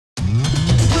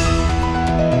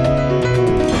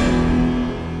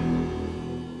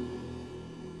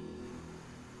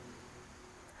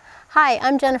Hi,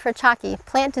 I'm Jennifer Chaky,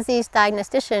 plant disease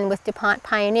diagnostician with DuPont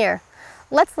Pioneer.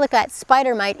 Let's look at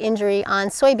spider mite injury on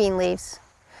soybean leaves.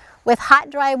 With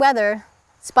hot, dry weather,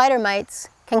 spider mites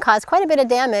can cause quite a bit of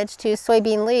damage to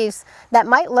soybean leaves that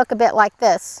might look a bit like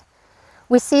this.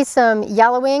 We see some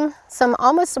yellowing, some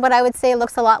almost what I would say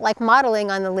looks a lot like mottling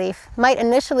on the leaf. Might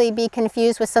initially be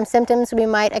confused with some symptoms we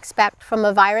might expect from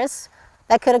a virus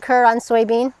that could occur on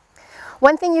soybean.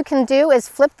 One thing you can do is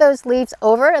flip those leaves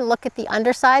over and look at the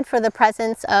underside for the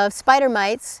presence of spider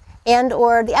mites and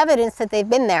or the evidence that they've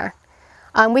been there.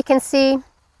 We can see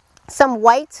some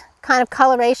white kind of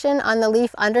coloration on the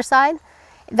leaf underside.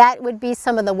 That would be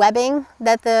some of the webbing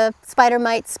that the spider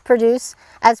mites produce,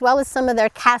 as well as some of their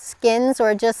cast skins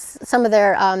or just some of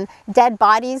their dead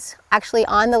bodies actually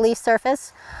on the leaf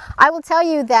surface. I will tell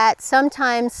you that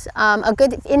sometimes a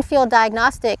good in-field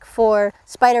diagnostic for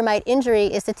spider mite injury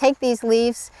is to take these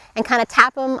leaves and kind of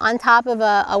tap them on top of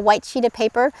a white sheet of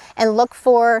paper and look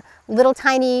for little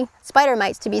tiny spider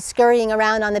mites to be scurrying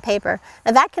around on the paper.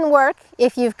 Now that can work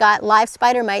if you've got live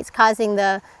spider mites causing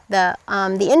the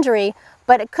injury.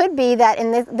 But it could be that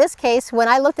in this case, when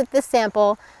I looked at this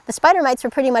sample, the spider mites were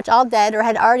pretty much all dead or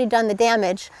had already done the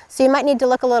damage. So you might need to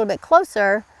look a little bit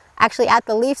closer, actually at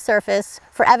the leaf surface,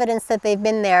 for evidence that they've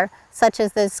been there, such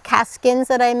as those cast skins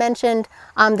that I mentioned,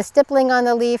 the stippling on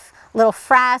the leaf, little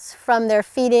frass from their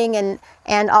feeding,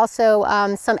 and also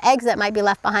some eggs that might be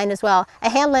left behind as well. A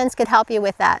hand lens could help you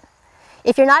with that.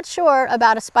 If you're not sure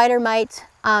about a spider mite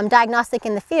diagnostic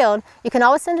in the field, you can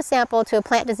always send a sample to a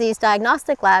plant disease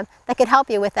diagnostic lab that could help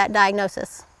you with that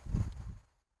diagnosis.